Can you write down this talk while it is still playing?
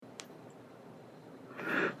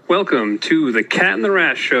Welcome to the Cat and the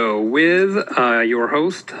Rat Show with your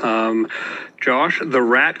host, Josh the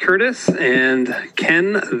Rat Curtis, and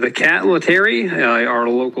Ken the Cat Letary, our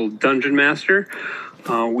local dungeon master.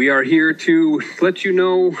 We are here to let you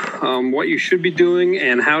know what you should be doing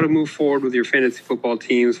and how to move forward with your fantasy football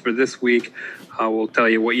teams for this week. We'll tell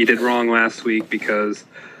you what you did wrong last week because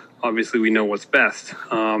obviously we know what's best.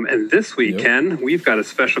 And this week, Ken, we've got a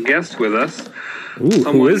special guest with us. Ooh,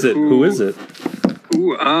 who is it? Who is it?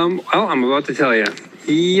 Well, I'm about to tell you.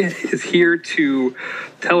 He is here to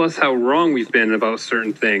tell us how wrong we've been about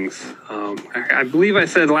certain things. I believe I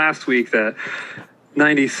said last week that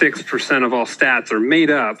 96% of all stats are made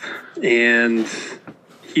up, and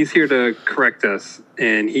he's here to correct us.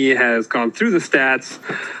 And he has gone through the stats,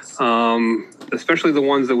 especially the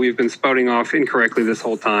ones that we've been spouting off incorrectly this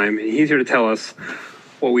whole time. And he's here to tell us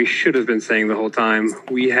what we should have been saying the whole time.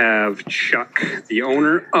 We have Chuck, the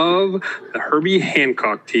owner of the Herbie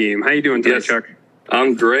Hancock team. How you doing today, Chuck?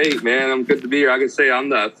 I'm great, man. I'm good to be here. I can say I'm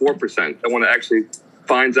the 4% that want to actually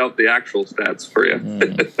finds out the actual stats for you.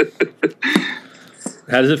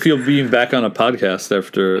 How does it feel being back on a podcast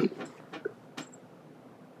after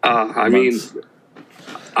I mean,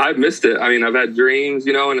 I've missed it. I mean, I've had dreams,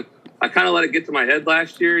 and I kind of let it get to my head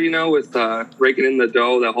last year, with raking in the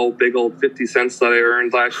dough, that whole big old 50 cents that I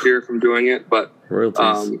earned last year from doing it. But,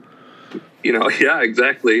 royalties? Yeah,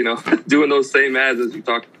 exactly. Doing those same ads as you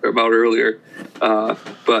talked about earlier.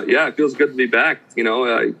 But yeah, it feels good to be back.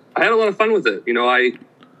 I had a lot of fun with it. I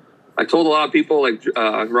told a lot of people like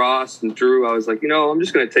Ross and Drew, I was like, I'm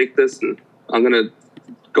just going to take this and I'm going to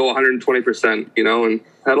go 120%, and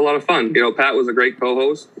had a lot of fun. Pat was a great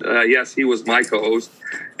co-host. Yes, he was my co-host,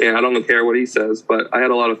 and I don't care what he says, but I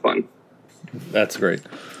had a lot of fun. That's great.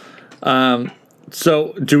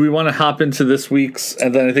 So do we want to hop into this week's,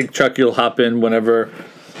 and then I think, Chuck, you'll hop in whenever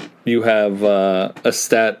you have a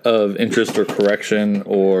stat of interest or correction,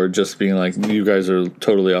 or just being like, you guys are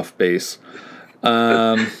totally off base.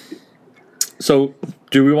 So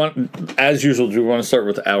do we want, as usual, do we want to start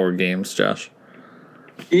with our games, Josh?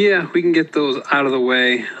 Yeah, we can get those out of the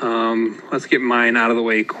way. Let's get mine out of the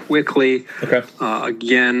way quickly. Okay.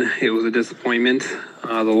 Again, it was a disappointment.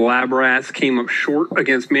 The Lab Rats came up short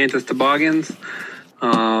against Mantis Toboggans.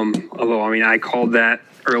 Although, I called that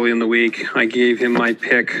early in the week. I gave him my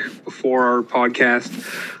pick before our podcast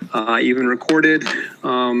even recorded,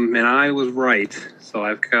 and I was right. So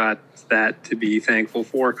I've got that to be thankful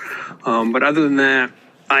for. But other than that,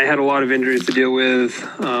 I had a lot of injuries to deal with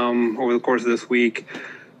over the course of this week.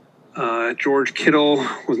 George Kittle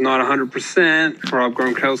was not 100%. Rob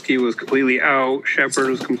Gronkowski was completely out. Shepard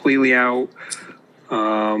was completely out.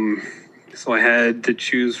 So I had to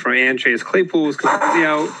choose from, and Chase Claypool was completely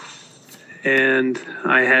out. And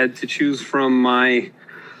I had to choose from my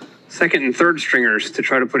second and third stringers to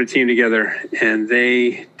try to put a team together, and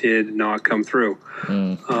they did not come through.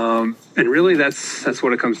 And really, that's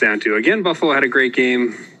what it comes down to. Again, Buffalo had a great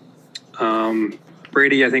game.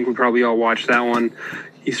 Brady, I think we probably all watched that one.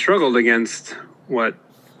 He struggled against what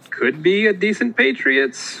could be a decent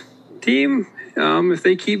Patriots team if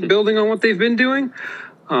they keep building on what they've been doing.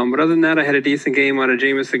 But other than that, I had a decent game out of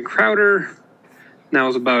Jamison Crowder. And that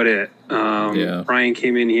was about it. Brian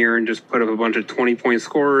came in here and just put up a bunch of 20-point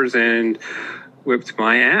scorers and whipped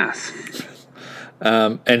my ass.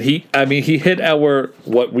 And he hit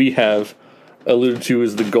what we have alluded to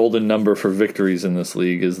as the golden number for victories in this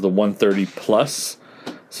league is the 130 plus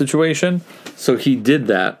situation. So he did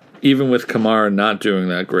that, even with Kamara not doing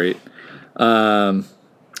that great.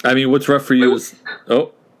 What's rough for you is...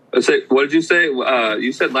 Oh. What did you say?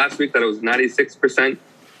 You said last week that it was 96%.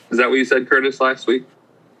 Is that what you said, Curtis, last week?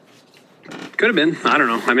 Could have been. I don't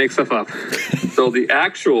know. I make stuff up. So the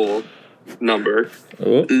actual number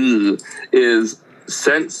is,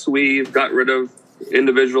 since we've got rid of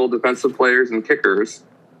individual defensive players and kickers,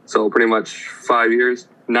 so pretty much 5 years,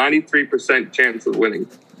 93% chance of winning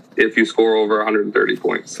if you score over 130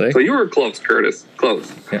 points. See? So you were close, Curtis.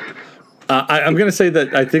 Close. Yeah. I'm going to say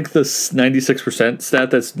that I think the 96%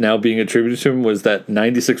 stat that's now being attributed to him was that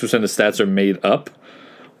 96% of stats are made up.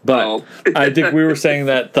 But I think we were saying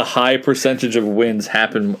that the high percentage of wins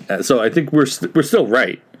happen. So I think we're still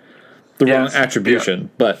right. The wrong attribution.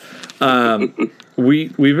 Yeah. But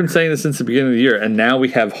we've been saying this since the beginning of the year, and now we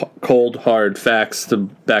have cold, hard facts to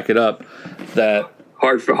back it up. That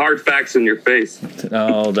hard facts in your face.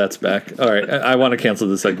 Oh, that's back. All right, I want to cancel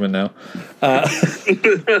this segment now.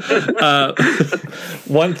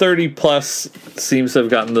 130 plus seems to have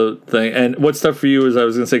gotten the thing. And what's tough for you is I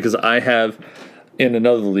was going to say, because I have in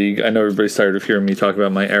another league, I know everybody's tired of hearing me talk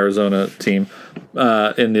about my Arizona team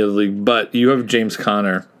in the other league, but you have James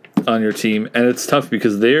Conner on your team, and it's tough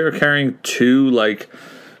because they're carrying two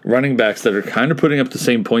running backs that are kind of putting up the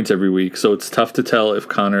same points every week. So it's tough to tell if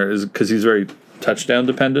Connor is, because he's very touchdown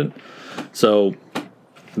dependent. So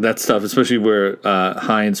that's tough, especially where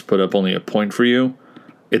Hines put up only a point for you.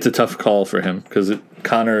 It's a tough call for him because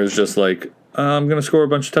Connor is just like, I'm going to score a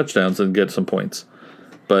bunch of touchdowns and get some points.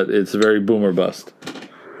 But it's very boom or bust.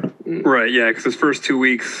 Right, yeah, because his first 2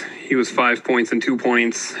 weeks, he was 5 points and 2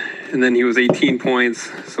 points, and then he was 18 points.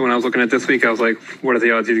 So when I was looking at this week, I was like, what are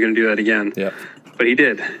the odds he's going to do that again? Yeah. But he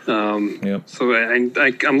did. Yep. So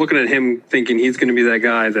I'm looking at him thinking he's going to be that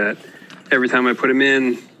guy that every time I put him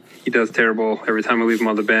in, he does terrible. Every time I leave him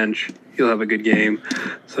on the bench, he'll have a good game.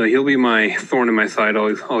 So he'll be my thorn in my side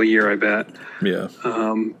all year, I bet. Yeah.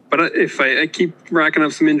 But if I keep racking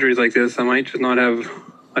up some injuries like this, I might just not have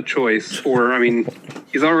a choice. Or, I mean,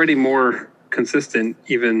 he's already more consistent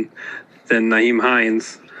even than Nyheim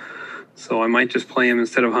Hines. So I might just play him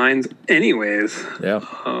instead of Hines anyways. Yeah.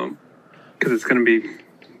 Because it's going to be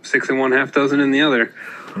 6 in one, half dozen in the other.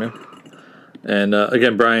 Yeah. And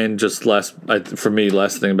again, Brian, just last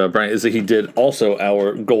thing about Brian is that he did also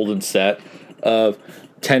our golden stat of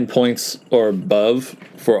 10 points or above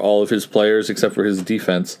for all of his players except for his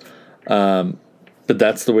defense. But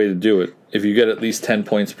that's the way to do it. If you get at least 10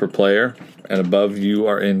 points per player and above, you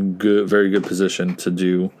are in very good position to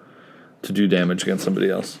do damage against somebody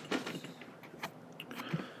else.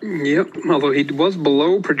 Yep. Although he was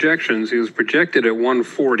below projections, he was projected at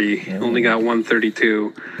 140. Only got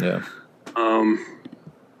 132. Yeah.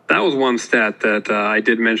 That was one stat that I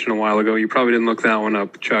did mention a while ago. You probably didn't look that one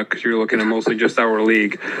up, Chuck, because you're looking at mostly just our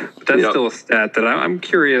league. But that's still a stat that I'm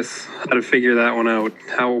curious how to figure that one out.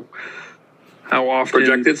 How often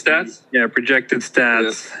Projected stats? Yeah, projected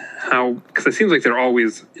stats. Yeah. Because it seems like they're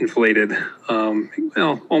always inflated.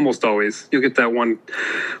 Well, almost always. You'll get that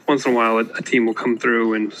once in a while. A team will come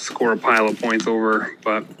through and score a pile of points over.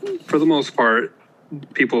 But for the most part,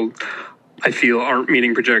 people, I feel, aren't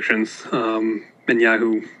meeting projections. And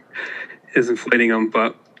Yahoo is inflating them.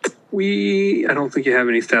 But I don't think you have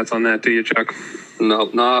any stats on that, do you, Chuck? No,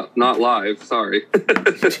 not live. Sorry.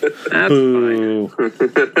 That's fine.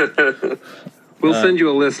 We'll send you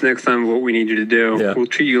a list next time of what we need you to do. Yeah. We'll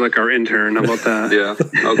treat you like our intern. How about that? Yeah.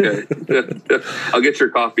 Okay. I'll get your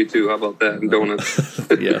coffee too. How about that? And donuts.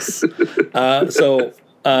 Yes.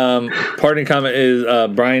 Parting comment is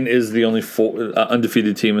Brian is the only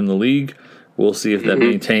undefeated team in the league. We'll see if that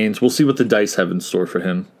maintains. We'll see what the dice have in store for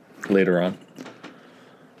him later on.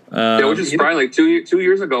 Which is Brian. Like 2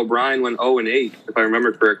 years ago, Brian went 0-8. If I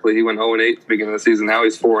remember correctly, he went 0-8 at the beginning of the season. Now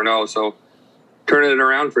he's 4-0. So turning it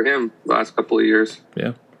around for him the last couple of years.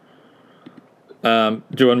 Yeah. Do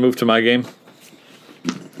you want to move to my game?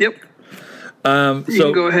 Yep. You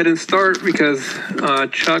can go ahead and start because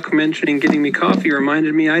Chuck mentioning getting me coffee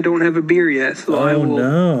reminded me I don't have a beer yet, so I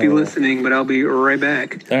will be listening, but I'll be right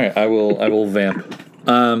back. All right, I will vamp.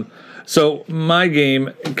 So my game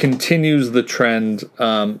continues the trend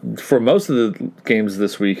for most of the games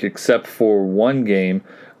this week, except for one game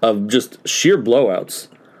of just sheer blowouts.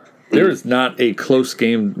 There is not a close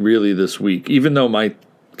game really this week, even though my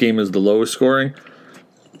game is the lowest scoring.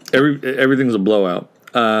 Everything's a blowout.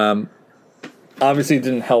 Obviously, it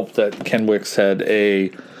didn't help that Ken Wicks had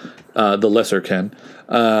the lesser Ken,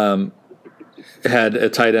 had a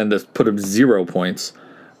tight end that put up 0 points.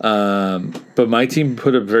 But my team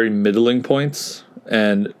put up very middling points.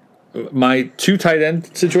 And my 2 tight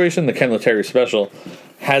end situation, the Ken Letary special,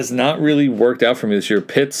 has not really worked out for me this year.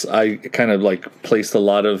 Pitts, I kind of placed a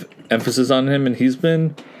lot of emphasis on him, and he's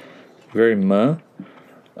been very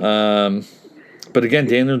But again,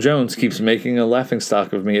 Daniel Jones keeps making a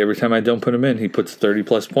laughingstock of me. Every time I don't put him in, he puts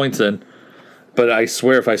 30-plus points in. But I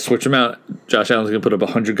swear if I switch him out, Josh Allen's going to put up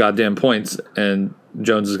 100 goddamn points, and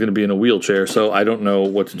Jones is going to be in a wheelchair. So I don't know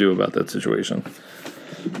what to do about that situation.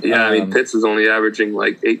 Yeah, I mean, Pitts is only averaging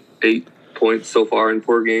eight points so far in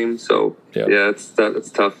 4 games. So, yeah,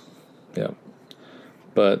 it's tough. Yeah.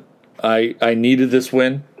 But I needed this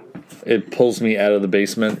win. It pulls me out of the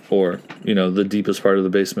basement, or, the deepest part of the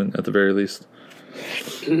basement at the very least.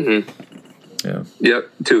 Mm-hmm. Yeah. Yep.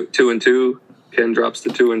 2-2. Ken drops to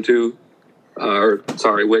 2-2.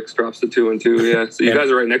 Wicks drops to 2-2. Yeah. So you guys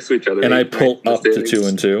are right next to each other. And I pull up to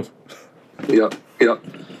 2-2. Yep.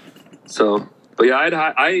 So, but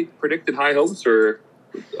yeah, I predicted high hopes for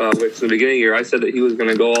Wicks in the beginning of the year. I said that he was going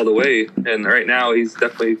to go all the way, and right now he's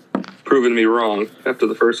definitely proven me wrong after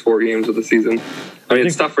the first 4 games of the season. I mean,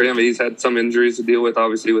 it's tough for him. He's had some injuries to deal with,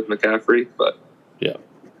 obviously, with McCaffrey, but yeah.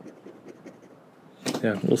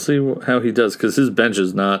 Yeah, we'll see how he does, because his bench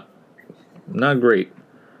is not great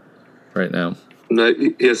right now. No,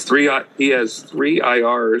 he has three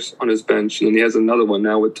IRs on his bench, and he has another one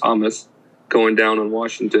now with Thomas going down on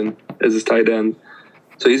Washington as his tight end.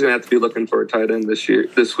 So he's gonna have to be looking for a tight end this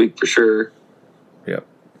week for sure. Yep.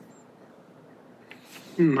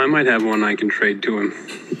 I might have one I can trade to him.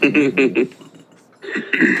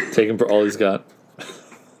 Take him for all he's got.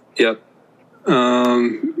 Yep.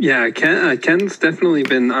 Yeah, Ken's definitely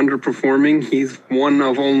been underperforming. He's one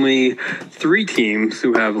of only 3 teams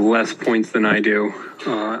who have less points than I do.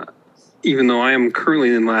 Even though I am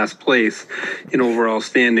currently in last place in overall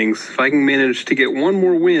standings, if I can manage to get one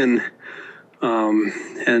more win,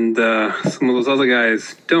 and some of those other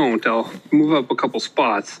guys don't, I'll move up a couple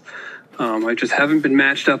spots. I just haven't been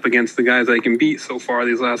matched up against the guys I can beat so far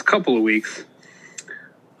these last couple of weeks.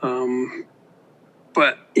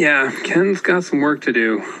 But yeah, Ken's got some work to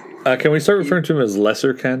do. Can we start referring to him as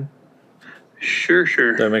Lesser Ken? Sure.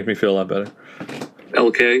 That would make me feel a lot better.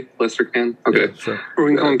 LK, Lester Ken. Okay. Yeah, sure. Or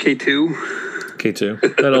we can call him K2.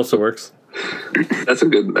 K2. That also works. That's a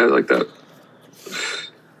good, I like that.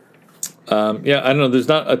 Yeah, I don't know. There's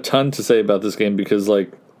not a ton to say about this game because,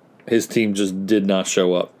 like, his team just did not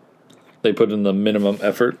show up. They put in the minimum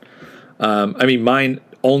effort. I mean, mine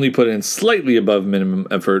only put in slightly above minimum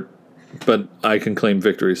effort, but I can claim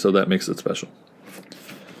victory, so that makes it special.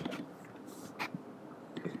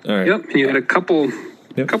 All right. Yep, and you had a couple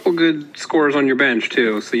good scores on your bench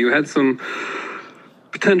too. So you had some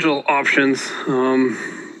potential options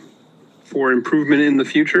for improvement in the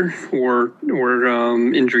future, or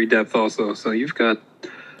injury depth also. So you've got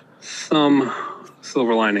some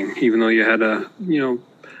silver lining, even though you had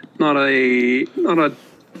not a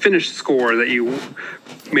finished score that you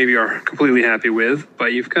maybe are completely happy with,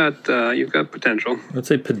 but you've got potential. I'd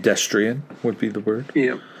say pedestrian would be the word.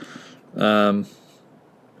 Yeah.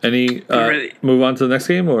 Any move on to the next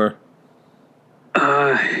game, or?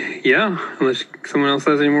 Yeah, unless someone else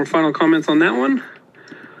has any more final comments on that one.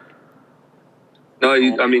 No,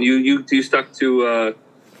 you stuck to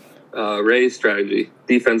Ray's strategy.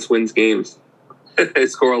 Defense wins games. They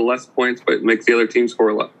score less points, but makes the other team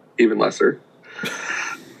score even lesser.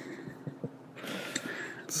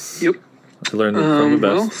 Yep. I learned that from the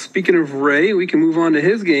best. Well, speaking of Ray, we can move on to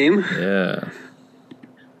his game. Yeah.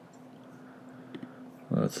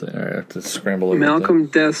 Let's see. All right, I have to scramble over. Malcolm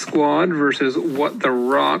Death Squad versus What the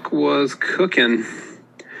Rock Was Cooking.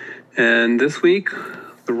 And this week,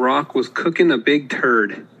 The Rock was cooking a big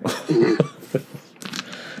turd.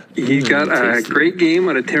 He got a great game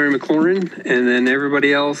out of Terry McLaurin, and then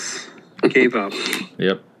everybody else gave up.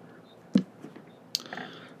 Yep.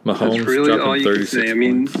 Mahomes That's really all you can say. I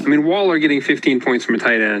mean, Waller getting 15 points from a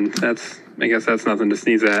tight end. I guess that's nothing to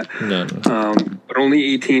sneeze at. No. But only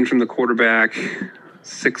 18 from the quarterback,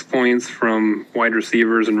 6 points from wide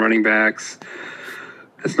receivers and running backs.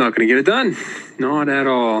 That's not going to get it done. Not at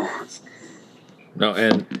all. No,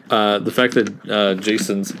 and the fact that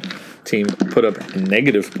Jason's team put up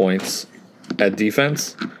negative points at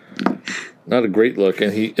defense, not a great look.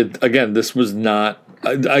 And again, this was not.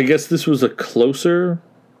 I guess this was a closer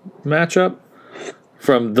matchup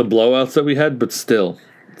from the blowouts that we had, but still,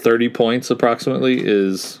 30 points approximately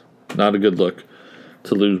is not a good look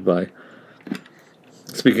to lose by.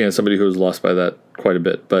 Speaking as somebody who was lost by that quite a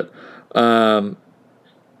bit, but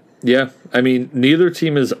yeah, I mean, neither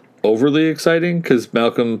team is overly exciting because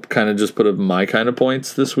Malcolm kind of just put up my kind of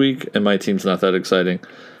points this week, and my team's not that exciting.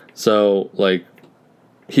 So, like,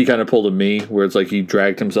 he kind of pulled a me where it's like he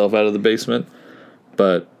dragged himself out of the basement,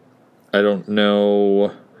 but I don't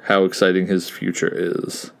know how exciting his future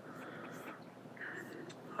is.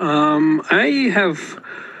 I have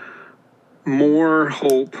more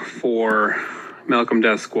hope for Malcolm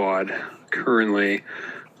Death Squad currently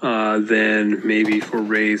than maybe for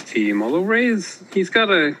Ray's team. Although he's got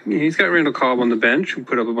Randall Cobb on the bench who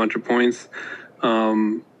put up a bunch of points.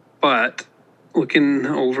 But looking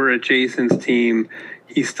over at Jason's team,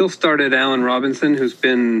 he still started Allen Robinson, who's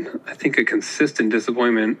been, I think, a consistent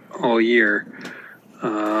disappointment all year.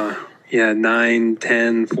 9,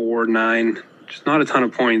 10, 4, 9. Just not a ton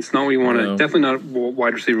of points. Not what you want to. No. Definitely not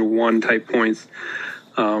wide receiver 1 type points.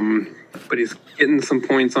 But he's getting some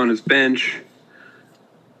points on his bench.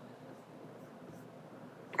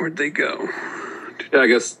 Where'd they go? Yeah, I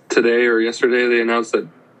guess today or yesterday they announced that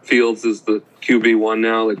Fields is the QB1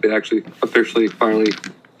 now. Like, they actually officially finally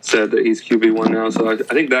said that he's QB1 now. So I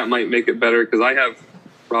think that might make it better because I have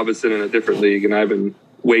Robinson in a different league, and I've been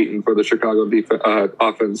waiting for the Chicago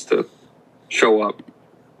offense to show up.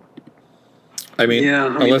 I mean,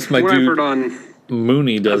 unless my dude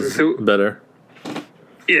Mooney does better.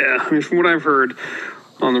 Yeah, I mean, from what I've heard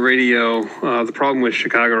on the radio, the problem with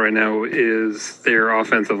Chicago right now is their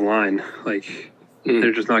offensive line. Like,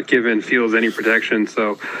 They're just not giving Fields any protection,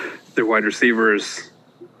 so their wide receivers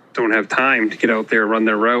don't have time to get out there, run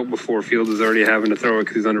their route before Fields is already having to throw it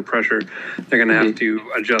because he's under pressure. They're going to have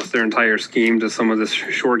to adjust their entire scheme to some of this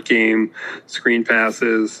short game, screen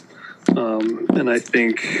passes. And I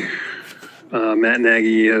think Matt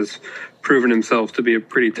Nagy has proven himself to be a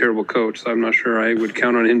pretty terrible coach, so I'm not sure I would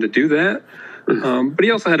count on him to do that. But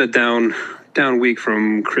he also had a down week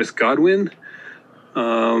from Chris Godwin.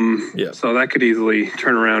 So that could easily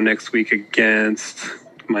turn around next week against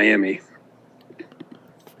Miami.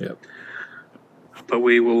 Yep. But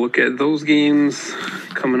we will look at those games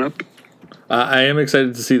coming up. I am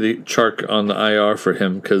excited to see the Chark on the IR for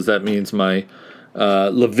him because that means my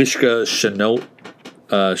Laviska Shenault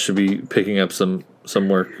should be picking up some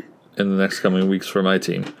work in the next coming weeks for my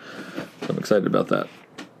team. So I'm excited about that.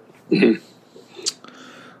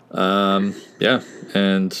 Yeah,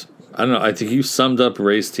 and I don't know. I think you summed up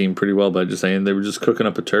Ray's team pretty well by just saying they were just cooking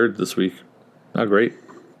up a turd this week. Not great.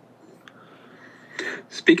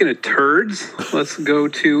 Speaking of turds, let's go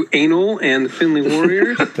to Anal and the Finley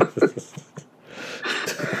Warriors.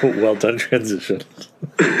 Well done transition.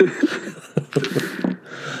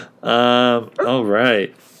 All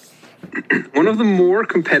right. One of the more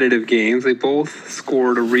competitive games. They both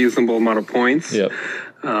scored a reasonable amount of points. Yep.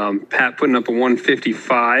 Pat putting up a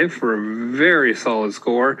 155 for a very solid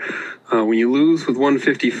score. When you lose with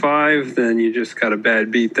 155, then you just got a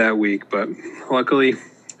bad beat that week. But luckily,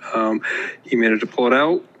 he managed to pull it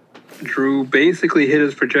out. Drew basically hit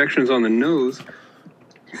his projections on the nose.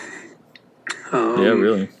 Yeah,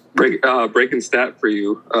 really. Breaking stat for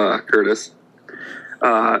you, Curtis.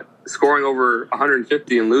 Scoring over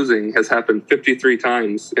 150 and losing has happened 53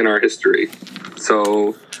 times in our history.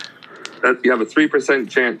 So that you have a 3%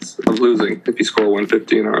 chance of losing if you score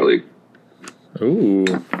 150 in our league. Ooh,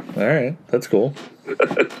 all right, that's cool.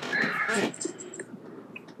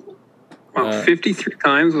 Wow, 53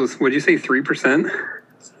 times was, would you say 3%?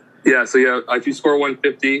 Yeah, so if you score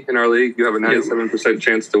 150 in our league, you have a 97%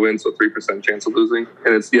 chance to win, so 3% chance of losing.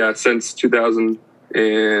 And it's, since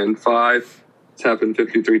 2005, it's happened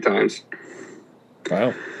 53 times.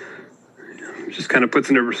 Wow. Just kind of puts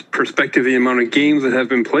into perspective the amount of games that have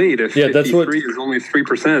been played. If 53 is only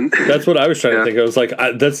 3%. That's what I was trying to think. I was like,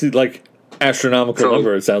 that's like astronomical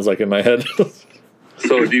number, it sounds like in my head.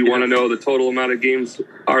 So do you want to know the total amount of games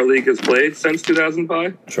our league has played since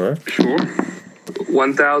 2005? Sure.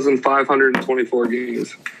 1,524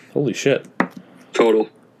 games. Holy shit. Total.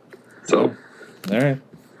 So. All right.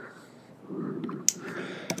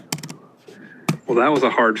 Well, that was a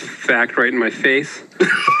hard fact right in my face.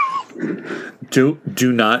 Do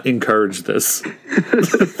not encourage this.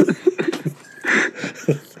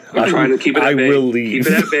 I'm trying to keep it at bay. I will leave.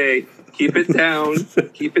 Keep it at bay. Keep it down.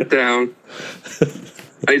 Keep it down.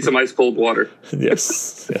 I need some ice cold water.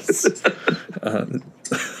 Yes. All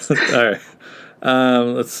right.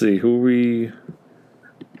 Let's see. Who are we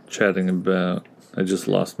chatting about? I just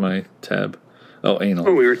lost my tab. Oh, Anal.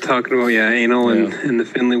 Oh, we were talking about, Anal and the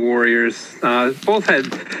Finley Warriors. Both had,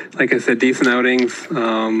 like I said, decent outings.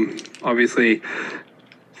 Obviously,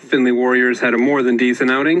 Finley Warriors had a more than decent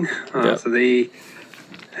outing. So they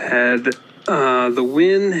had the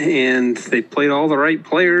win, and they played all the right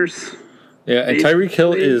players. Yeah, and Tyreek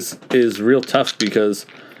Hill is real tough because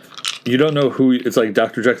you don't know who. It's like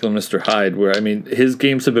Dr. Jekyll and Mr. Hyde, where, I mean, his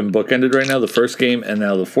games have been bookended right now, the first game and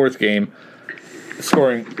now the fourth game,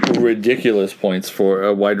 scoring ridiculous points for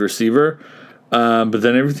a wide receiver. But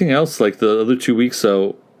then everything else, like the other 2 weeks,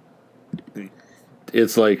 so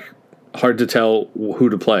it's like hard to tell who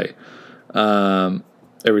to play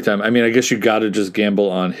every time. I mean, I guess you got to just gamble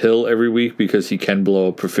on Hill every week because he can blow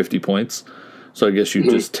up for 50 points. So I guess you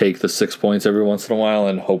just take the 6 points every once in a while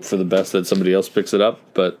and hope for the best that somebody else picks it up.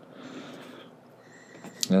 But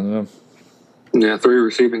I don't know. Yeah, 3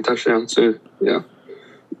 receiving touchdowns too. Yeah.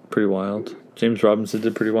 Pretty wild. James Robinson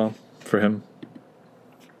did pretty well for him.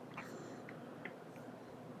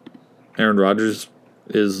 Aaron Rodgers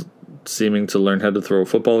is seeming to learn how to throw a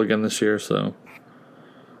football again this year, so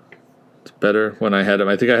it's better. When I had him,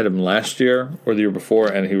 I think I had him last year or the year before,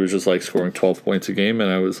 and he was just like scoring 12 points a game,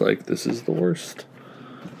 and I was like, this is the worst.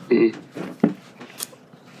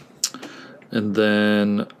 And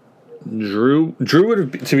then Drew would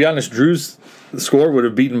have, to be honest, Drew's score would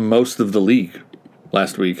have beaten most of the league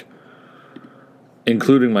last week,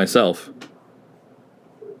 including myself.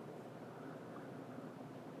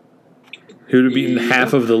 He would have beaten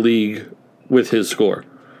half of the league with his score.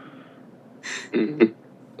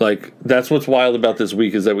 Like, that's what's wild about this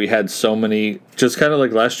week is that we had so many, just kind of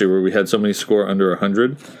like last year where we had so many score under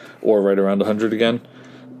 100 or right around 100 again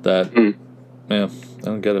that, I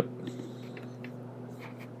don't get it.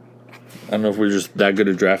 I don't know if we're just that good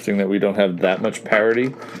at drafting that we don't have that much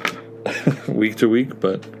parity week to week,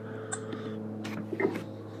 but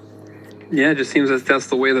yeah, it just seems that that's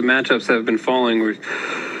the way the matchups have been falling. We've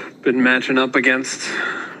been matching up against,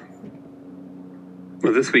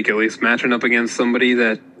 well, this week at least, matching up against somebody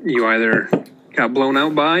that you either got blown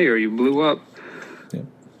out by or you blew up.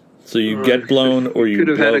 so you get blown or you could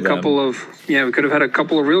have had a them. couple of we could have had a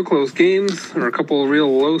couple of real close games or a couple of real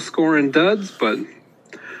low scoring duds, but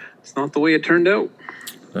it's not the way it turned out.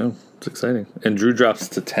 No, it's exciting. And Drew drops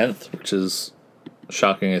to 10th, which is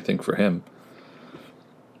shocking, I think, for him.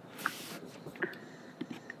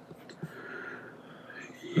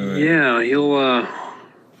 Right. Yeah, he'll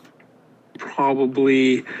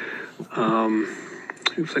probably.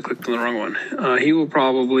 Oops, I clicked on the wrong one. He will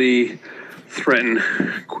probably threaten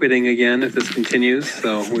quitting again if this continues,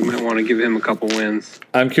 so we might want to give him a couple wins.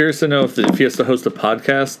 I'm curious to know if he has to host a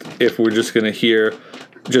podcast, if we're just going to hear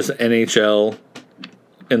just NHL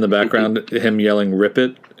in the background, him yelling "rip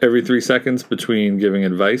it" every 3 seconds between giving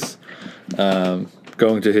advice,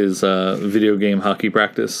 going to his video game hockey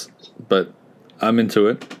practice, but I'm into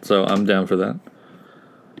it, so I'm down for that.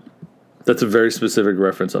 That's a very specific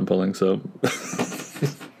reference I'm pulling, so.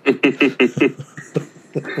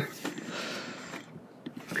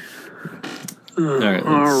 All right.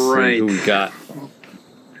 All right. Who we got?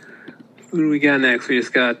 Who do we got next? We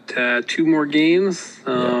just got 2 more games.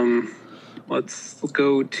 Let's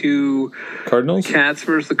go to Cardinals? Cats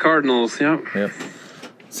versus the Cardinals. Yep.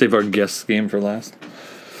 Save our guest game for last.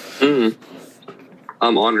 I'm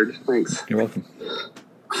honored. Thanks. You're welcome.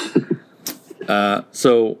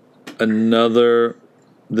 So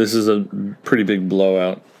this is a pretty big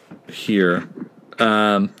blowout here.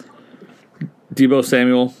 Deebo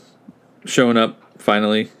Samuel showing up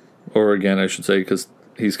finally, or again, I should say, because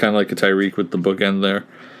he's kind of like a Tyreek with the bookend there.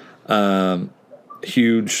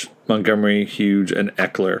 Huge, Montgomery, huge, and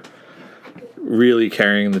Eckler really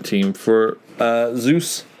carrying the team for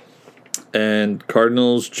Zeus. And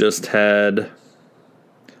Cardinals just had...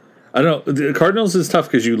 I don't know. The Cardinals is tough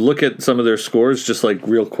because you look at some of their scores just like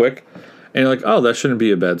real quick, and you're like, oh, that shouldn't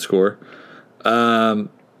be a bad score. And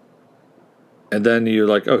then you're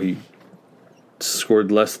like, oh, he scored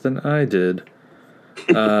less than I did.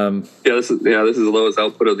 This is the lowest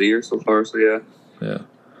output of the year so far. So yeah.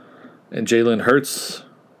 And Jalen Hurts,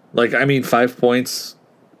 5 points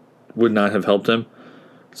would not have helped him.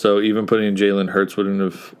 So even putting in Jalen Hurts wouldn't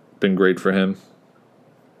have been great for him.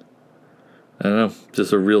 I don't know.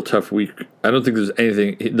 Just a real tough week. I don't think there's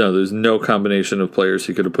anything. No, there's no combination of players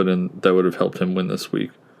he could have put in that would have helped him win this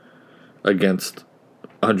week against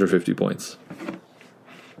 150 points.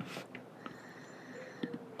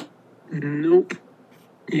 Nope.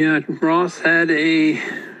 Yeah, Ross had a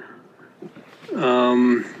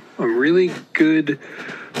really good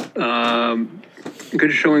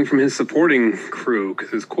showing from his supporting crew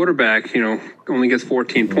because his quarterback, only gets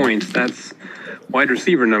 14 points. That's wide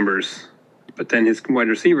receiver numbers. But then his wide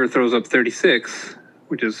receiver throws up 36,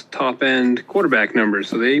 which is top-end quarterback numbers.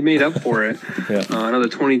 So they made up for it. Yeah. Another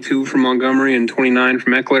 22 from Montgomery and 29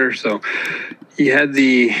 from Eckler. So he had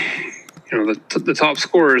the top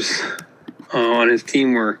scorers on his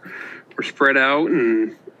team were spread out,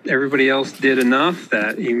 and everybody else did enough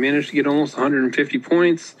that he managed to get almost 150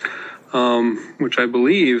 points, which I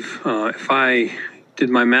believe, if I did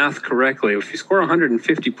my math correctly, if you score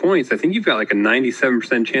 150 points, I think you've got like a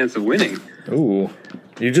 97% chance of winning. Ooh.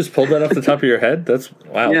 You just pulled that off the top of your head? That's,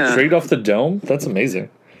 wow. Yeah. Straight off the dome? That's amazing.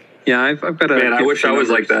 Yeah, I've got a... Man, I wish I was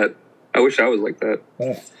like that.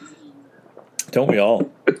 Oh. Don't we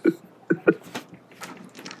all?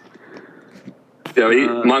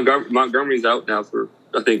 Yeah, Montgomery's out now for,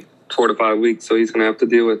 I think, 4 to 5 weeks, so he's going to have to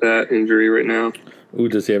deal with that injury right now. Ooh,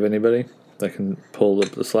 does he have anybody that can pull up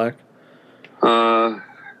the slack?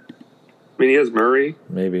 He has Murray.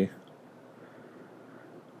 Maybe.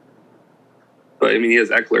 But, he has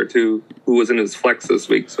Eckler, too, who was in his flex this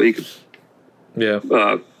week, so he could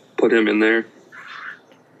put him in there.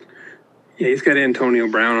 Yeah, he's got Antonio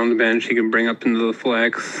Brown on the bench he can bring up into the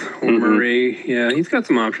flex. Or Murray. Yeah, he's got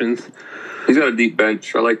some options. He's got a deep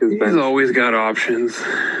bench. I like his bench. He's always got options.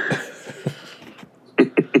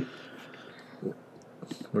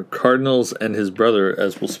 The Cardinals and his brother,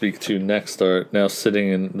 as we'll speak to next, are now sitting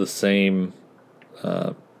in the same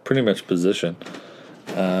pretty much position.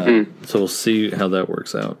 So we'll see how that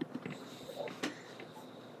works out.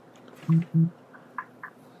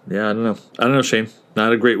 Yeah, I don't know, Shane.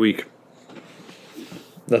 Not a great week.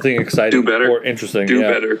 Nothing exciting or interesting. Do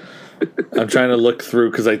better. I'm trying to look through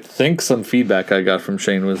because I think some feedback I got from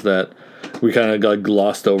Shane was that we kind of got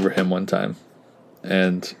glossed over him one time.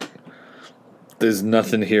 And there's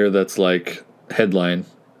nothing here that's like headline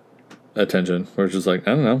attention. We're just like,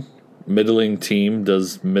 I don't know. Middling team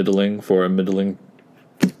does middling for a middling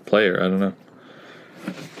player. I don't know.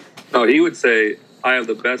 Oh, he would say, I have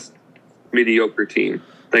the best mediocre team.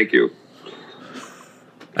 Thank you.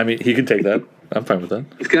 I mean, he can take that. I'm fine with that.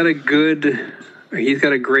 He's got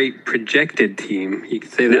a great projected team. You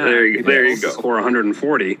could say that. There you go. Score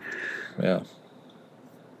 140. Yeah.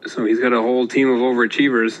 So he's got a whole team of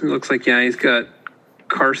overachievers. It looks like, he's got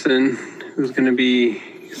Carson, who's going to be,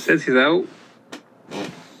 he says he's out.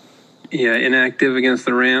 Yeah, inactive against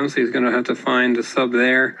the Rams. So he's going to have to find a sub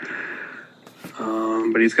there.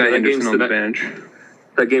 But he's got Henderson on the bench.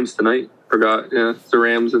 That game's tonight. Forgot. Yeah, it's the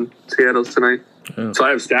Rams and Seattle's tonight. Yeah. So I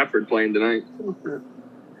have Stafford playing tonight.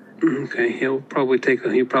 Okay, he'll probably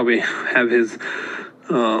have his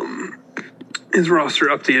roster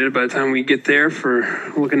updated by the time we get there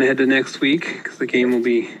for looking ahead to next week, because the game will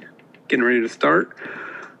be getting ready to start.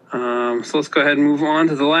 So let's go ahead and move on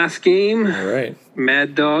to the last game. All right.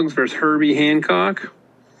 Mad Dogs versus Herbie Hancock.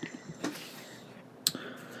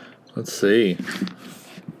 Let's see.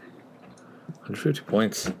 150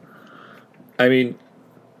 points. I mean,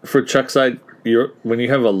 for Chuck's side, when you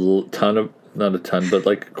have not a ton, but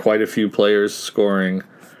like quite a few players scoring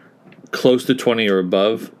close to 20 or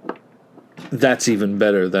above, that's even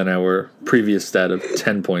better than our previous stat of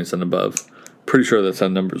 10 points and above. Pretty sure that's how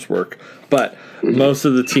numbers work. But most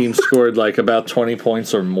of the teams scored like about 20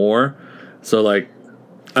 points or more. So like,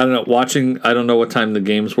 I don't know, I don't know what time the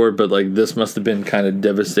games were, but like this must have been kind of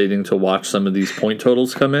devastating to watch some of these point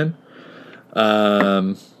totals come in.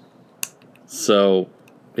 So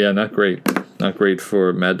yeah, not great. Not great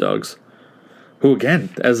for Mad Dogs, who again,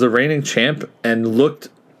 as the reigning champ and looked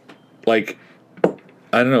like,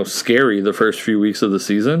 I don't know, scary the first few weeks of the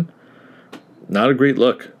season. Not a great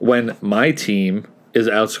look. When my team is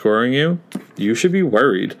outscoring you, you should be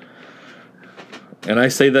worried. And I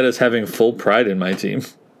say that as having full pride in my team,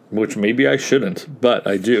 which maybe I shouldn't, but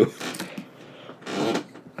I do.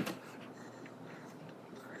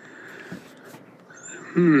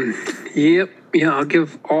 Yep. Yeah, I'll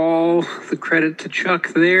give all the credit to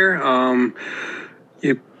Chuck there.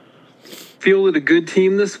 You fielded a good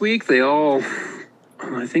team this week. They all,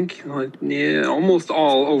 I think, almost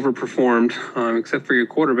all overperformed, except for your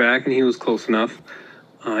quarterback, and he was close enough,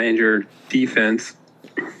 and your defense.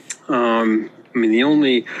 I mean, the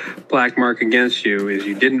only black mark against you is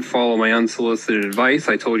you didn't follow my unsolicited advice.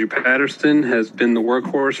 I told you Patterson has been the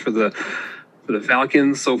workhorse for the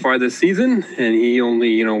Falcons so far this season, and he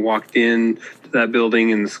only, walked in to that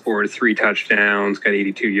building and scored 3 touchdowns, got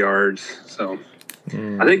 82 yards. So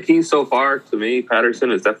I think so far, to me, Patterson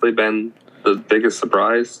has definitely been the biggest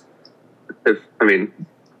surprise.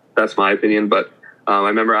 That's my opinion, but I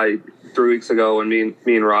remember 3 weeks ago when me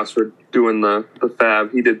and Ross were doing the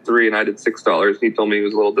fab, he did $3 and I did $6. He told me he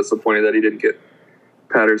was a little disappointed that he didn't get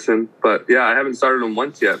Patterson. But yeah, I haven't started him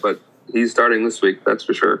once yet, but he's starting this week, that's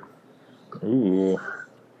for sure. Ooh.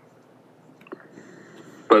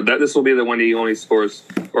 But this will be the one he only scores,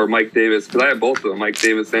 or Mike Davis, because I have both of them, Mike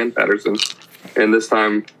Davis and Patterson. And this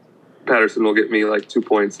time, Patterson will get me like 2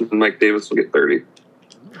 points, and Mike Davis will get 30.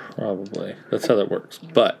 Probably. That's how that works.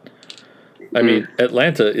 But, I mean,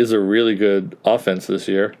 Atlanta is a really good offense this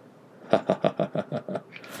year.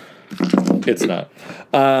 It's not.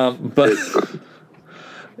 But,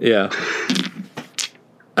 yeah.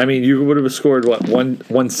 I mean, you would have scored,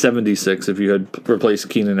 176 if you had replaced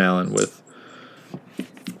Keenan Allen with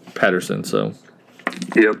Patterson, so.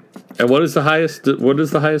 Yep. And what is the highest score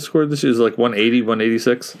this year? Is it like 180,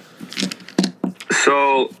 186?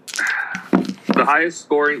 So, the highest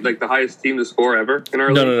scoring, like the highest team to score ever in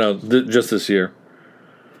our league? No. Just this year.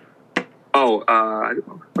 Oh, I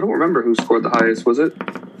don't remember who scored the highest, was it?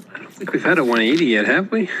 I don't think we've had a 180 yet,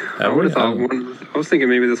 have we? I was thinking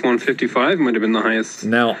maybe this 155 might have been the highest.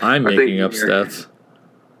 Now I'm making up stats.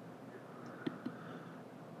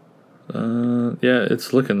 Yeah,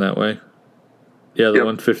 it's looking that way. Yeah, the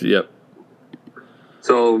 150, yep.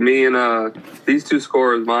 So me and these two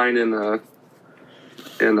scores, mine and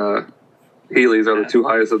Healy's, are the 2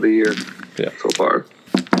 highest of the year so far.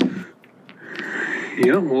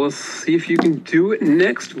 Yeah, well, let's see if you can do it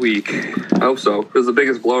next week. I hope so. It was the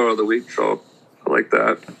biggest blowout of the week, so I like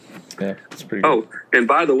that. Yeah, it's pretty good. Oh, and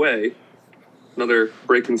by the way, another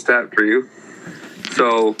breaking stat for you.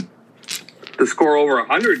 So, to score over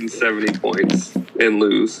 170 points and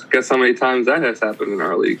lose, guess how many times that has happened in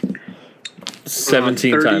our league?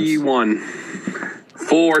 17 31. times.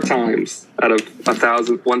 4 times out of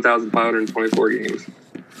 1,524 games.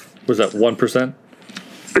 Was that 1%?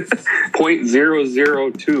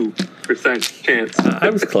 0.002% chance. I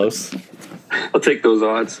was close. I'll take those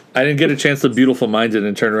odds. I didn't get a chance to beautiful minded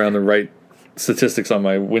and turn around and write statistics on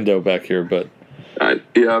my window back here, but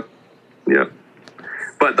yeah.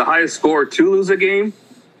 But the highest score to lose a game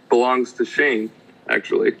belongs to Shane,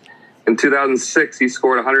 actually. In 2006, he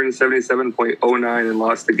scored 177.09 and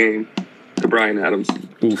lost the game to Brian Adams.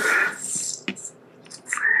 oof.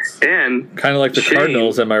 And Kind of like the Shane,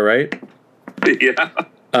 Cardinals, am I right? Yeah.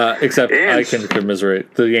 Except And I can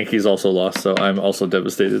commiserate. The Yankees also lost, so I'm also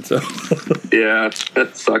devastated. So yeah,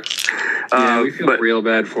 that sucks. Yeah, we feel real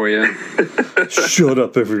bad for you. shut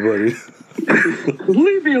up, everybody.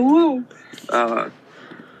 Leave me alone.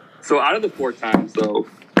 So out of the 4 times, though,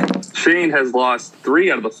 Shane has lost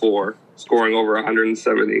 3 out of the 4, scoring over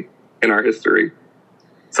 170 in our history.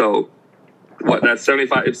 So what? That's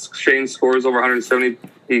 75. If Shane scores over 170,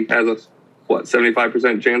 he has a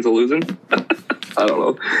 75% chance of losing. I don't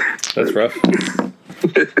know. That's rough.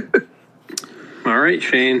 All right,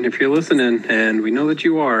 Shane, if you're listening, and we know that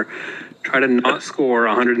you are, try to not score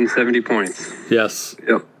 170 points. Yes.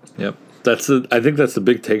 Yep. I think that's the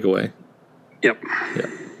big takeaway. Yep.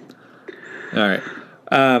 All right.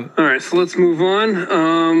 All right, so let's move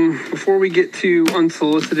on. Before we get to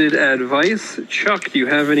unsolicited advice, Chuck, do you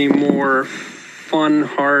have any more fun,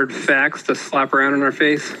 hard facts to slap around in our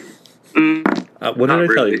face? What did I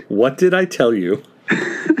tell you? What did I tell you?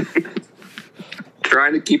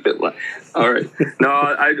 Trying to keep it light. All right. No,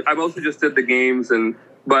 I mostly just did the games,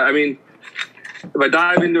 but I mean, if I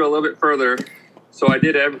dive into it a little bit further, so I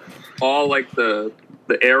did all like the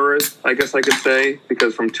eras, I guess I could say,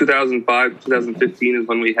 because from 2005 to 2015 is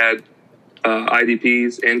when we had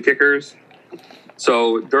IDPs and kickers.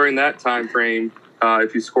 So during that time frame,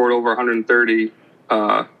 if you scored over 130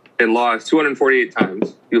 and lost 248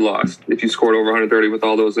 times, you lost if you scored over 130 with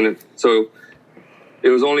all those in it. So it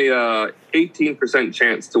was only a 18%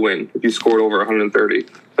 chance to win if you scored over 130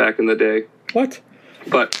 back in the day. What?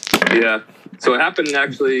 But yeah, so it happened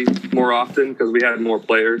actually more often because we had more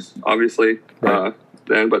players, obviously. Right.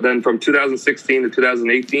 But then from 2016 to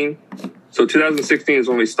 2018, so 2016 is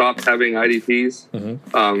when we stopped having IDPs.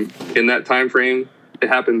 Mm-hmm. In that time frame, it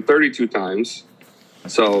happened 32 times.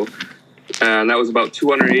 So, and that was about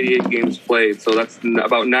 288 games played. So that's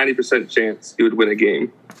about 90% chance you would win a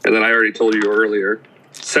game. And then I already told you earlier,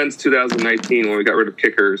 since 2019, when we got rid of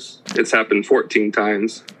kickers, it's happened 14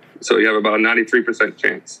 times. So you have about a 93%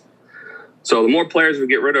 chance. So the more players we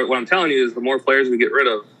get rid of, what I'm telling you is the more players we get rid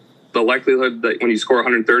of, the likelihood that when you score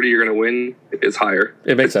 130, you're going to win is higher.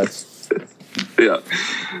 It makes sense. Yeah,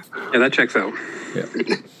 that checks out.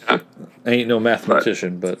 Yeah. I ain't no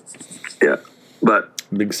mathematician, but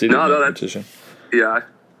big city mathematician. But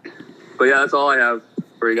that's all I have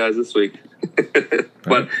for you guys this week.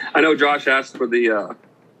 But I know Josh asked for the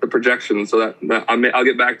projection, so that I'll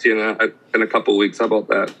get back to you in a couple of weeks. How about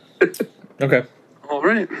that? Okay. All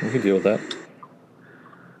right. We can deal with that.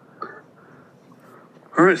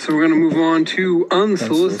 All right, so we're going to move on to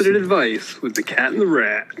unsolicited advice with the cat and the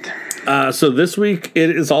rat. So this week it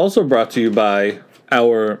is also brought to you by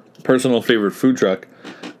our personal favorite food truck.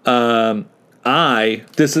 We'll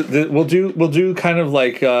do kind of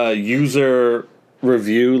like user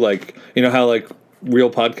review, like you know how like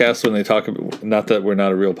real podcasts when they talk about, not that we're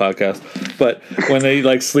not a real podcast, but when they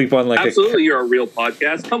like sleep on like absolutely you're a real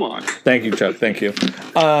podcast. Come on. Thank you, Chuck. Thank you.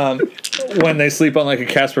 When they sleep on like a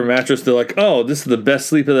Casper mattress, they're like, "Oh, this is the best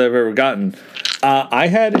sleep that I've ever gotten." I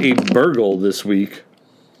had a burgle this week,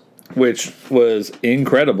 which was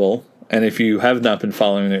incredible. And if you have not been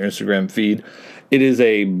following their Instagram feed, it is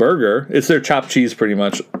a burger. It's their chopped cheese, pretty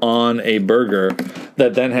much, on a burger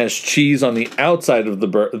that then has cheese on the outside of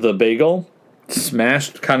the bagel,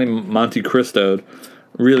 smashed, kind of Monte Cristo'd.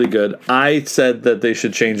 Really good. I said that they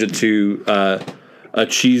should change it to a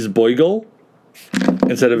cheese boigle.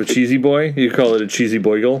 Instead of a cheesy boy, you call it a cheesy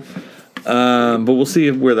boigle. But we'll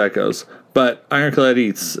see where that goes. But Ironclad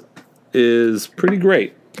Eats is pretty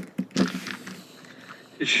great.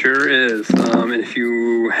 It sure is. And if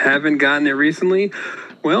you haven't gotten it recently,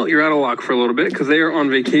 well, you're out of luck for a little bit because they are on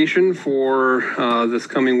vacation for this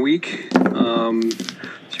coming week. So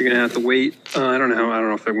you're gonna have to wait. I don't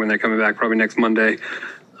know if when they're coming back. Probably next Monday.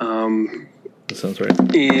 That sounds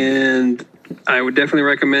right. And I would definitely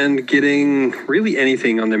recommend getting really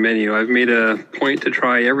anything on their menu. I've made a point to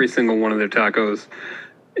try every single one of their tacos,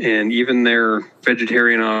 and even their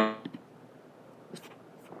vegetarian.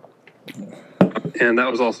 And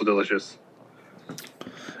that was also delicious.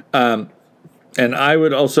 And I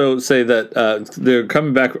would also say that they're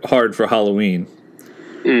coming back hard for Halloween.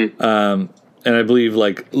 And I believe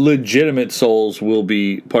like legitimate souls will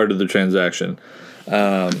be part of the transaction.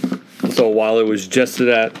 So while it was just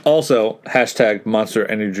that, also hashtag Monster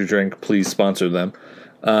Energy Drink, please sponsor them.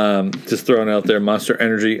 Just throwing it out there, Monster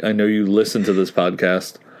Energy. I know you listen to this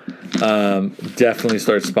podcast. Definitely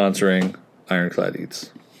start sponsoring Ironclad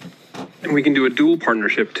Eats. And we can do a dual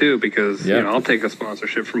partnership too, because I'll take a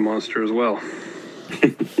sponsorship from Monster as well.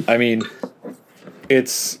 I mean,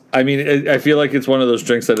 I feel like it's one of those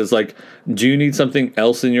drinks that is like, do you need something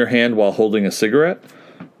else in your hand while holding a cigarette?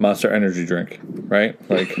 Monster Energy Drink, right?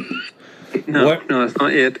 Like, no, that's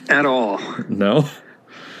not it at all. No.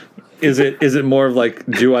 Is it more of like,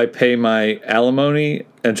 do I pay my alimony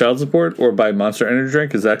and child support or buy Monster Energy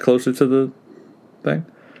Drink? Is that closer to the thing?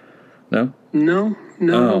 No. No,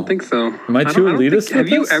 I don't think so. Am I too elitist? Have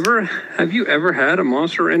you ever had a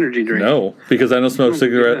Monster Energy drink? No, because I don't smoke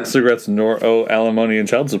cigarettes nor owe alimony and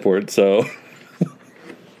child support. So.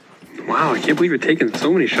 Wow, I can't believe you're taking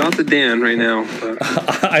so many shots at Dan right now.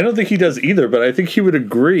 I don't think he does either, but I think he would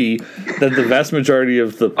agree that the vast majority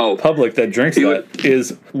of the public that drinks that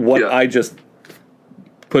is what I just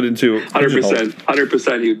put into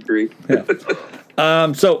 100% you agree.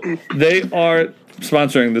 Yeah. So they are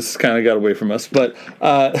sponsoring, this kind of got away from us, but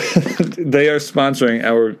they are sponsoring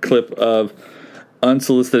our clip of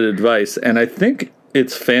unsolicited advice, and I think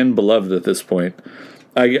it's fan beloved at this point.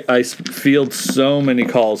 I field so many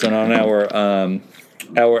calls, and on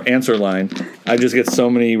our answer line, I just get so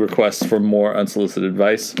many requests for more unsolicited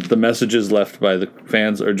advice. The messages left by the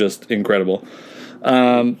fans are just incredible.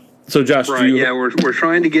 So Josh, we're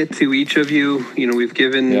trying to get to each of you. We've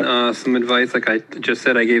given some advice. Like I just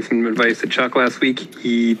said, I gave some advice to Chuck last week.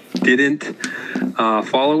 He didn't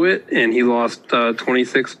follow it, and he lost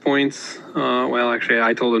 26 points. Well, actually,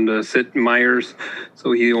 I told him to sit Myers,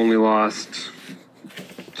 so he only lost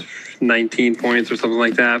 19 points or something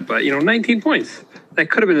like that. But 19 points, that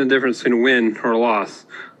could have been the difference between a win or a loss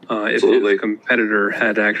if his competitor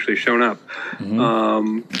had actually shown up.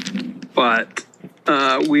 But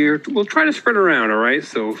we'll try to spread around, all right?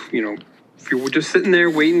 So, if you're just sitting there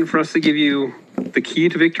waiting for us to give you the key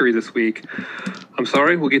to victory this week, I'm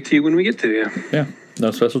sorry, we'll get to you when we get to you. Yeah, no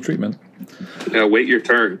special treatment. Yeah, wait your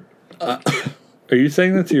turn. Are you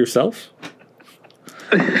saying that to yourself?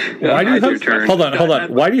 Why do you have? Hold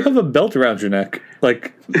on. Why do you have a belt around your neck?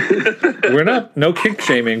 Like, we're not no kink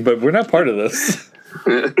shaming, but we're not part of this.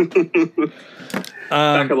 Back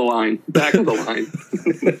of the line.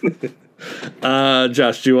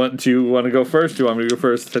 Josh, do you want to go first? Do you want me to go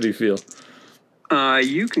first? How do you feel?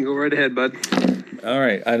 You can go right ahead, bud. All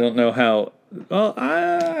right. I don't know how. Well,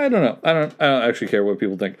 I don't know. I don't actually care what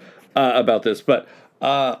people think about this, but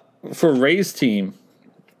for Ray's team,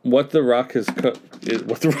 what the Rock has cooked.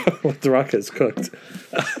 What the Rock has cooked.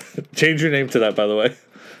 Change your name to that, by the way.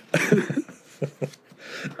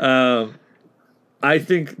 I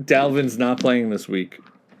think Dalvin's not playing this week.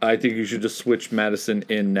 I think you should just switch Madison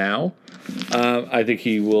in now. I think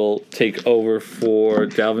he will take over for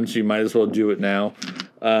Dalvin, so you might as well do it now.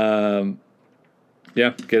 Get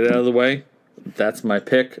it out of the way. That's my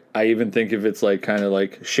pick. I even think if it's like kind of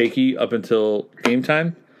like shaky up until game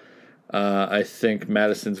time, I think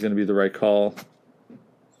Madison's going to be the right call.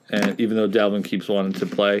 And even though Dalvin keeps wanting to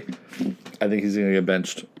play, I think he's going to get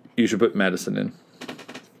benched. You should put Madison in.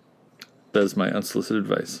 That's my unsolicited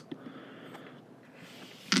advice.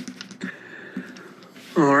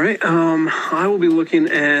 All right. I will be looking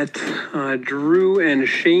at Drew and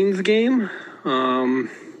Shane's game. I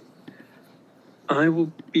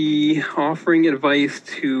will be offering advice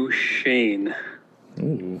to Shane.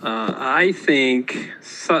 I think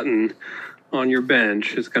Sutton on your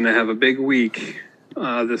bench is going to have a big week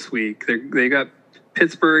this week. They got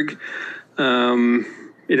Pittsburgh.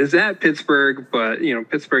 It is at Pittsburgh, but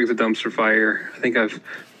Pittsburgh's a dumpster fire. I think I've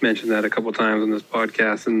mentioned that a couple times on this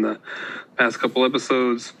podcast in the past couple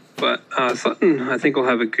episodes. But Sutton, I think, will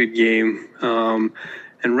have a good game.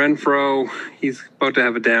 And Renfro, he's about to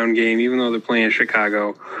have a down game, even though they're playing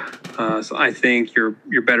Chicago. So I think your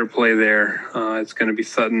better play there. It's going to be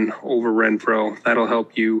Sutton over Renfro. That'll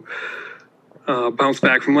help you bounce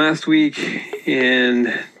back from last week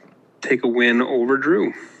and take a win over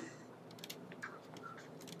Drew.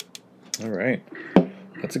 All right.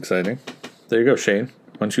 That's exciting. There you go, Shane.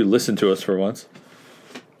 Why don't you listen to us for once?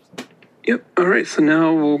 Yep. All right. So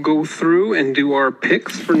now we'll go through and do our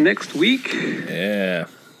picks for next week. Yeah.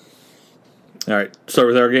 All right. Start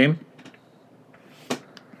with our game.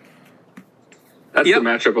 That's the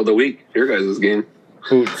matchup of the week. Your guys' game.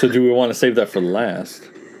 Ooh, so do we want to save that for last?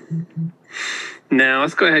 Now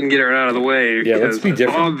let's go ahead and get her out of the way. Yeah, let's be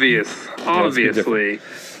different. Obviously,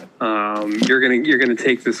 you're gonna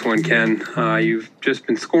take this one, Ken. You've just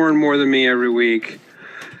been scoring more than me every week.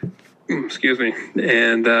 Excuse me.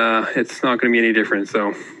 And it's not going to be any different.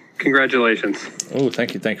 So congratulations. Oh,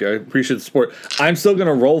 thank you. I appreciate the support. I'm still going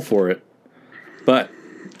to roll for it. But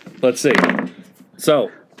let's see.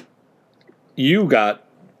 So you got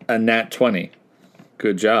a nat 20.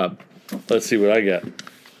 Good job. Let's see what I get.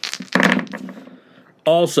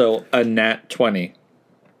 Also a nat 20.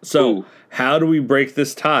 So Ooh. how do we break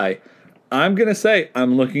this tie? I'm going to say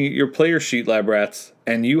I'm looking at your player sheet, Lab Rats,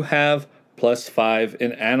 and you have +5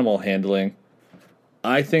 in animal handling.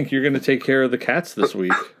 I think you're going to take care of the cats this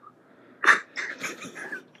week.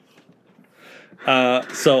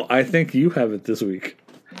 So I think you have it this week.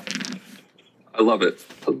 I love it.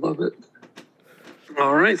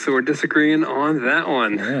 All right, so we're disagreeing on that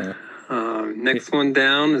one. Yeah. Next one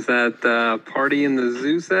down is that Party in the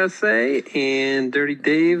Zeus essay and Dirty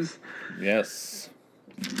Dave's. Yes.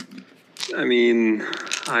 I mean,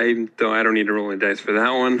 I don't need to roll any dice for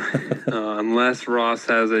that one. Unless Ross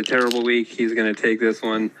has a terrible week, he's going to take this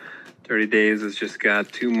one. Dirty Dave's has just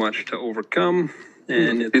got too much to overcome,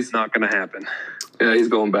 and it's not going to happen. Yeah, he's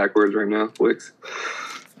going backwards right now, Wicks.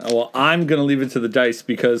 Well, I'm going to leave it to the dice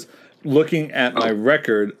because looking at my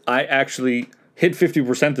record, I actually hit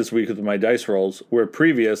 50% this week with my dice rolls, where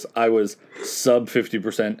previous I was sub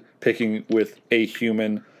 50% picking with a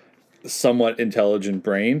human, somewhat intelligent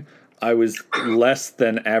brain. I was less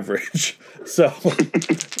than average. So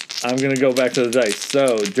I'm going to go back to the dice.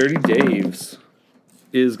 So Dirty Dave's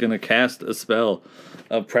is going to cast a spell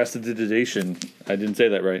of prestidigitation. I didn't say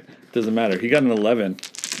that right. Doesn't matter. He got an 11.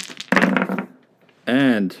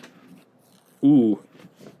 And,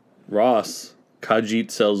 Ross, Khajiit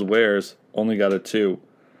sells wares, only got a 2.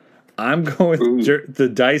 I'm going, the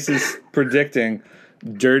dice is predicting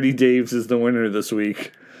Dirty Dave's is the winner this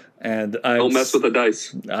week. And Don't mess with the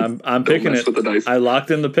dice. I'm picking it. With the dice. I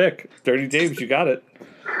locked in the pick. Dirty Dave's, you got it.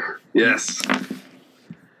 Yes.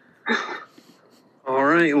 All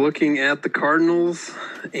right, looking at the Cardinals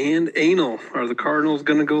and Anal. Are the Cardinals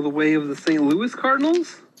going to go the way of the St. Louis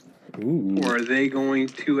Cardinals? Ooh. Or are they going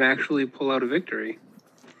to actually pull out a victory?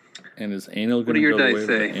 And is Anal going do to your go the dice way of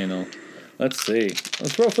say? the Anal? Let's see.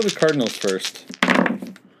 Let's roll for the Cardinals first.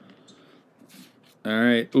 All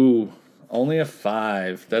right. Only a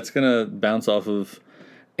 5. That's going to bounce off of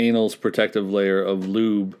Anal's protective layer of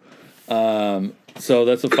lube. So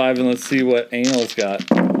that's a 5, and let's see what Anal's got.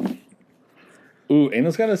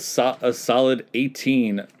 Anal's got a solid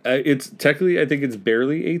 18. It's technically, I think it's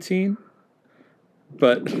barely 18,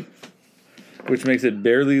 but which makes it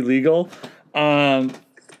barely legal.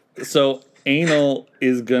 So Anal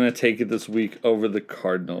is going to take it this week over the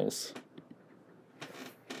Cardinals.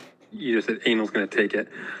 You just said Anal's going to take it.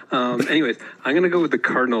 Anyways, I'm going to go with the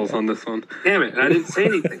Cardinals on this one. Damn it, I didn't say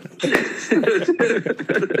anything.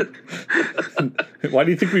 Why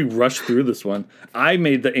do you think we rushed through this one? I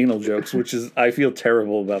made the anal jokes, which is, I feel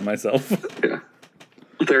terrible about myself. Yeah.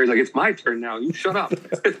 Terry's like, it's my turn now. You shut up.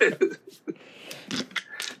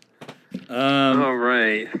 All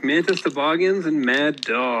right. Mantis Toboggans and Mad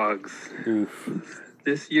Dogs. Oof.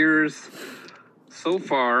 This year's so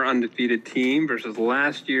far undefeated team versus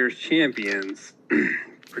last year's champions.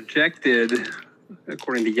 Projected,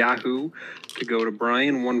 according to Yahoo, to go to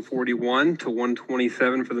Brian 141 to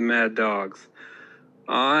 127 for the Mad Dogs.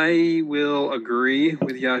 I will agree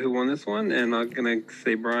with Yahoo on this one, and I'm going to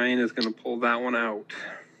say Brian is going to pull that one out.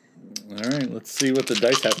 All right, let's see what the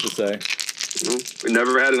dice have to say. We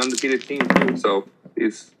never had an undefeated team, too, so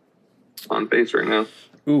he's on pace right now.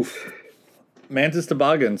 Oof. Mantis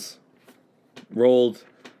Toboggans rolled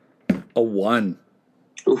a 1.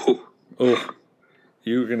 Ooh. Oh,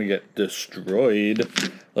 you're going to get destroyed.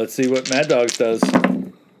 Let's see what Mad Dogs does.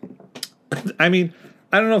 I mean,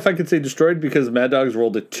 I don't know if I could say destroyed because Mad Dogs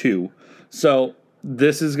rolled a 2. So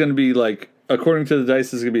this is going to be like, according to the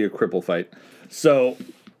dice, this is going to be a cripple fight. So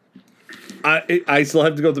I still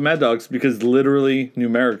have to go with the Mad Dogs because literally,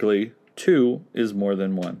 numerically, 2 is more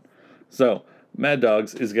than 1. So Mad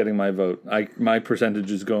Dogs is getting my vote. My percentage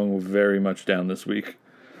is going very much down this week.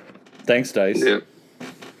 Thanks, Dice. Yeah.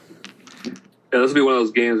 Yeah, this will be one of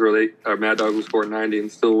those games where Mad Dog will score 90 and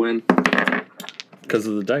still win. Because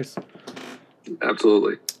of the dice.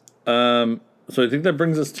 Absolutely. So I think that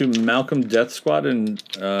brings us to Malcolm Death Squad and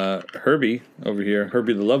Herbie over here.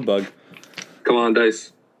 Herbie the Love Bug. Come on,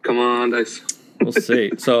 Dice. Come on, Dice. We'll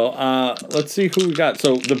see. So let's see who we got.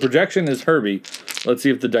 So the projection is Herbie. Let's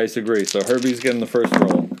see if the dice agree. So Herbie's getting the first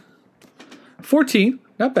roll. 14.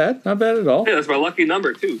 Not bad. Not bad at all. Yeah, that's my lucky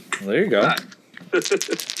number, too. There you go.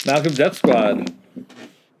 Malcolm Death Squad.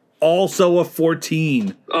 Also a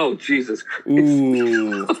 14. Oh, Jesus Christ.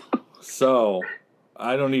 Ooh. So,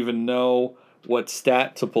 I don't even know what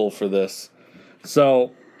stat to pull for this.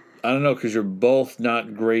 So, I don't know, because you're both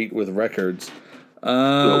not great with records.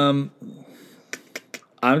 Nope.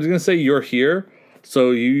 I'm just going to say you're here,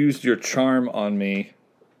 so you used your charm on me.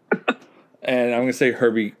 And I'm going to say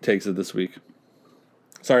Herbie takes it this week.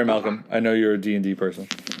 Sorry, Malcolm. I know you're a D&D person.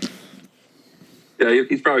 Yeah,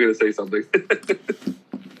 he's probably going to say something.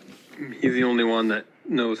 He's the only one that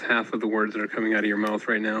knows half of the words that are coming out of your mouth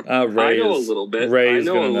right now. I know a little bit. Ray I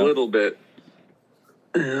know a little bit.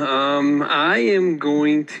 I'm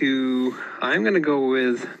going to go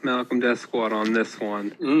with Malcolm Desquad on this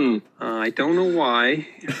one. I don't know why.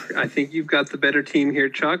 I think you've got the better team here,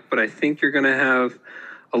 Chuck, but I think you're going to have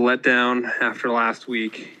a letdown after last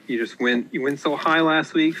week. You went so high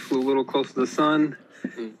last week, flew a little close to the sun.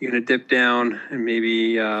 You're going to dip down and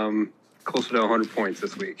maybe closer to 100 points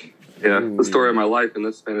this week. Yeah, the story of my life in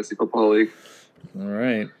this fantasy football league. All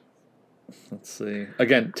right. Let's see.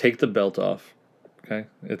 Again, take the belt off. Okay?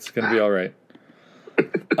 It's going to be all right.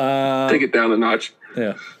 Take it down a notch.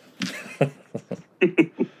 Yeah.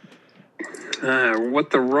 What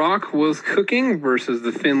the Rock was cooking versus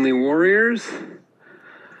the Finley Warriors.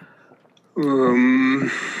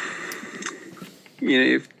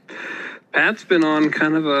 If Pat's been on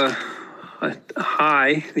kind of a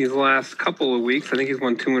high these last couple of weeks. I think he's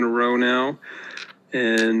won 2 in a row now.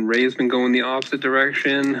 And Ray's been going the opposite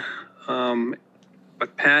direction.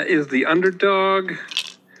 But Pat is the underdog.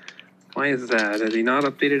 Why is that? Has he not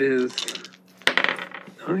updated his...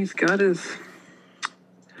 No, he's got his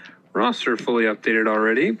roster fully updated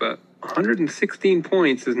already, but 116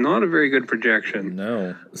 points is not a very good projection.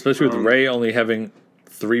 No. Especially with Ray only having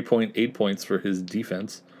 3.8 points for his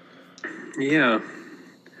defense. Yeah.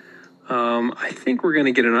 I think we're going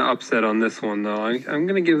to get an upset on this one, though. I'm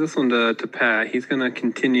going to give this one to Pat. He's going to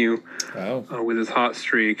continue with his hot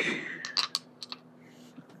streak.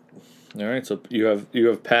 All right, so you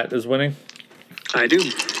have Pat as winning? I do.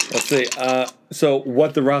 Let's see. So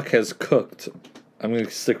what the Rock has cooked. I'm going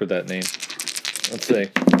to stick with that name. Let's see.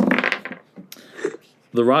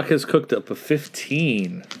 The Rock has cooked up a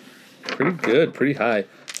 15. Pretty good, pretty high.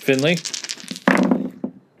 Finley,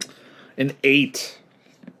 an 8.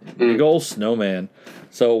 Big old snowman.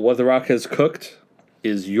 So what the Rock has cooked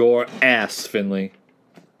is your ass, Finley.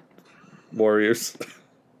 Warriors.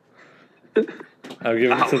 I'll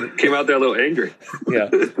give it to Came out there a little angry. Yeah.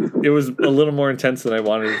 It was a little more intense than I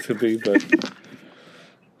wanted it to be, but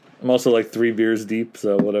I'm also like 3 beers deep,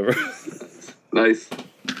 so whatever. Nice.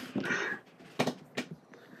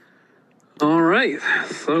 All right.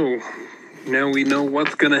 So now we know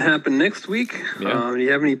what's going to happen next week. Yeah. Do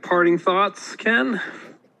you have any parting thoughts, Ken?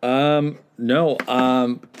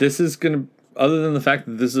 No. This is gonna. Other than the fact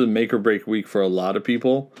that this is a make or break week for a lot of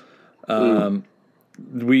people, we only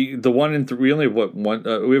have one.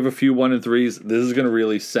 We have a few 1 and 3s. This is gonna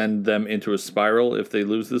really send them into a spiral if they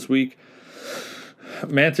lose this week.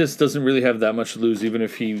 Mantis doesn't really have that much to lose, even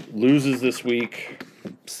if he loses this week.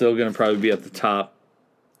 Still gonna probably be at the top.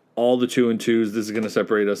 All the 2 and 2s. This is gonna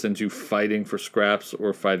separate us into fighting for scraps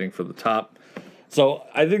or fighting for the top. So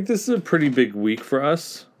I think this is a pretty big week for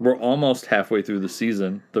us. We're almost halfway through the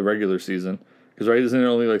season, the regular season. Because, right, isn't it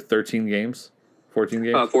only like 13 games? 14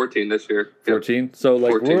 games? 14 this year. 14? Yep. So,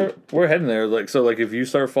 like, 14. we're heading there. Like, so, like, if you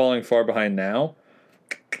start falling far behind now,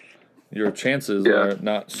 your chances are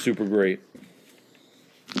not super great.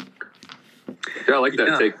 Yeah, I like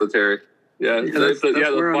that take, Terry. Yeah, that's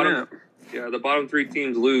where I'm at. Yeah, the bottom 3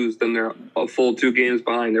 teams lose, then they're a full 2 games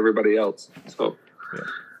behind everybody else. So,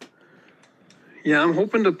 Yeah, I'm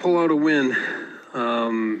hoping to pull out a win.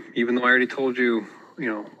 Even though I already told you,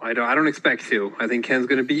 I don't expect to. I think Ken's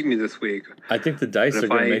going to beat me this week. I think the dice are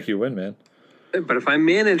going to make you win, man. But if I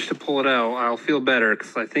manage to pull it out, I'll feel better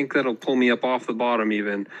because I think that'll pull me up off the bottom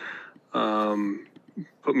even.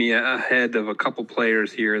 Put me ahead of a couple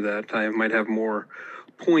players here that I might have more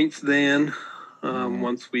points than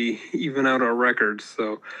once we even out our records.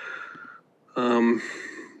 So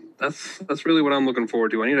that's really what I'm looking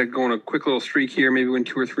forward to. I need to go on a quick little streak here, maybe win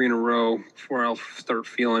 2 or 3 in a row before I'll start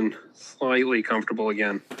feeling slightly comfortable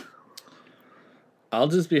again. I'll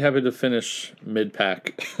just be happy to finish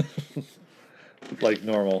mid-pack. Like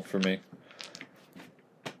normal for me.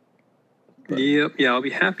 But. Yep. Yeah, I'll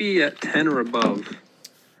be happy at 10 or above.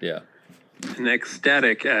 Yeah. And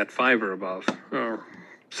ecstatic at 5 or above. Or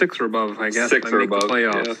 6 or above, I guess. 6 if I or make above. The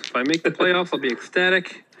playoffs. Yeah. If I make the playoffs, I'll be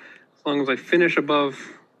ecstatic. As long as I finish above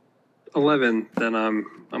 11, then I'm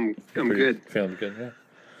good. Feeling good, yeah.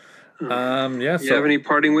 You have any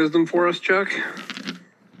parting wisdom for us, Chuck?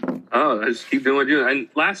 I just keep doing what you're doing. And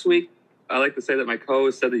last week, I like to say that my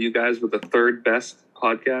co-host said that you guys were the 3rd best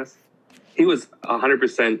podcast. He was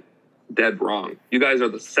 100% dead wrong. You guys are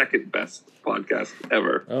the second best podcast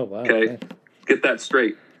ever. Oh, wow. Okay. Get that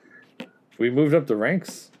straight. We moved up the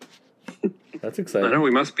ranks. That's I exciting. know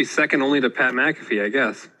we must be second only to Pat McAfee, I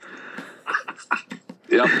guess.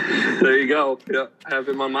 Yep. There you go. Yep. I have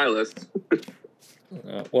him on my list.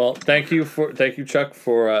 Well, thank you, Chuck,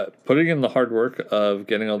 for putting in the hard work of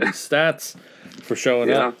getting all these stats, for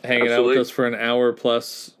showing up, hanging out with us for an hour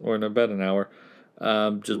plus, or in about an hour,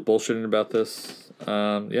 just bullshitting about this.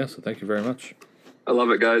 So thank you very much. I love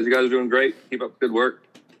it, guys. You guys are doing great. Keep up the good work.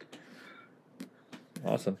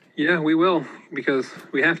 Awesome. Yeah, we will, because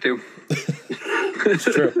we have to. It's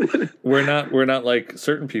true. We're not like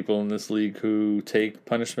certain people in this league who take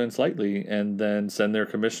punishments lightly and then send their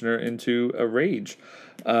commissioner into a rage.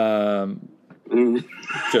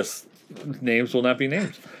 Just names will not be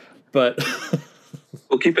named, but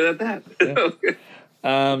we'll keep it at that.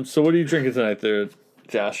 Okay. So what are you drinking tonight, there,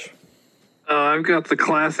 Josh? I've got the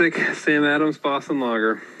classic Sam Adams Boston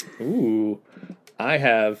Lager. Ooh, I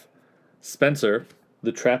have Spencer,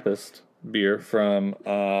 the Trappist beer from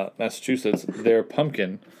Massachusetts. Their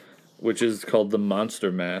pumpkin, which is called the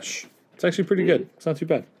Monster Mash. It's actually pretty good. It's not too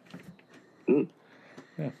bad.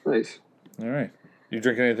 Yeah. Nice. All right. You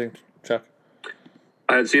drinking anything, Chuck?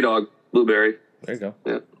 I had Sea Dog, blueberry. There you go.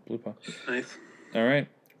 Yeah. Blue Paw. Nice. All right.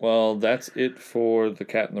 Well, that's it for the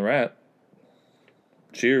Cat and the Rat.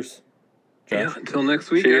 Cheers. Josh. Yeah, until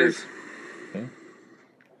next week, Cheers. guys. Okay.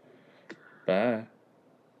 Bye.